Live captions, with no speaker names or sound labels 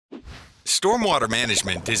Stormwater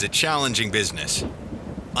management is a challenging business.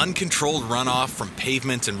 Uncontrolled runoff from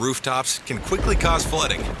pavements and rooftops can quickly cause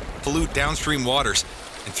flooding, pollute downstream waters,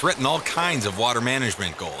 and threaten all kinds of water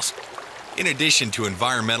management goals. In addition to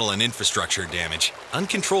environmental and infrastructure damage,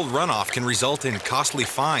 uncontrolled runoff can result in costly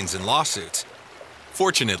fines and lawsuits.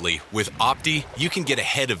 Fortunately, with Opti, you can get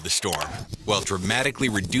ahead of the storm while dramatically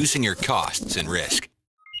reducing your costs and risk.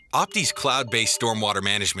 Opti's cloud-based stormwater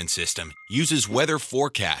management system uses weather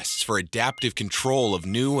forecasts for adaptive control of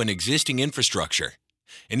new and existing infrastructure,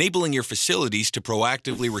 enabling your facilities to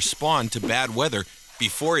proactively respond to bad weather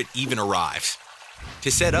before it even arrives.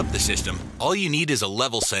 To set up the system, all you need is a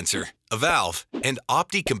level sensor, a valve, and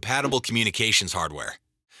Opti-compatible communications hardware.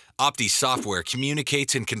 Opti's software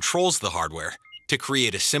communicates and controls the hardware to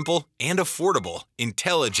create a simple and affordable,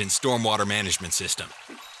 intelligent stormwater management system.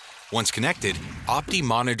 Once connected, Opti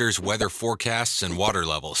monitors weather forecasts and water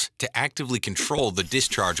levels to actively control the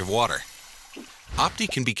discharge of water. Opti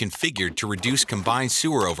can be configured to reduce combined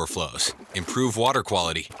sewer overflows, improve water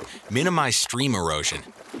quality, minimize stream erosion,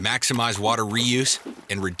 maximize water reuse,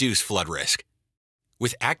 and reduce flood risk.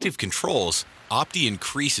 With active controls, Opti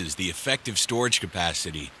increases the effective storage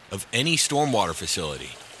capacity of any stormwater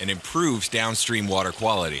facility and improves downstream water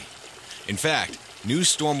quality. In fact, new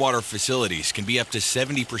stormwater facilities can be up to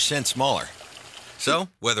 70% smaller. So,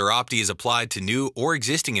 whether Opti is applied to new or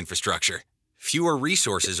existing infrastructure, fewer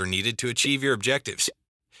resources are needed to achieve your objectives.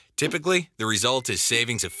 Typically, the result is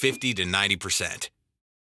savings of 50 to 90%.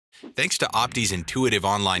 Thanks to Opti's intuitive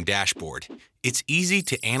online dashboard, it's easy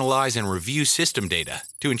to analyze and review system data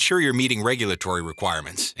to ensure you're meeting regulatory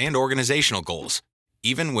requirements and organizational goals,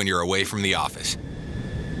 even when you're away from the office.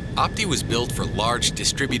 Opti was built for large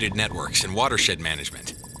distributed networks and watershed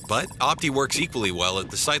management, but Opti works equally well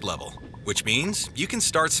at the site level, which means you can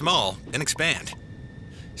start small and expand.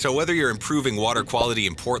 So whether you're improving water quality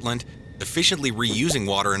in Portland, efficiently reusing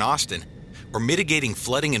water in Austin, or mitigating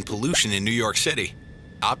flooding and pollution in New York City,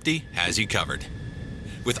 Opti has you covered.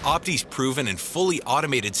 With Opti's proven and fully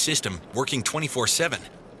automated system working 24/7,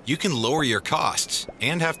 you can lower your costs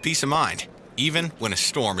and have peace of mind, even when a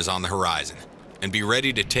storm is on the horizon, and be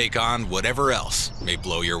ready to take on whatever else may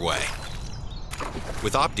blow your way.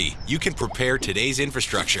 With Opti, you can prepare today's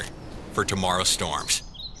infrastructure for tomorrow's storms.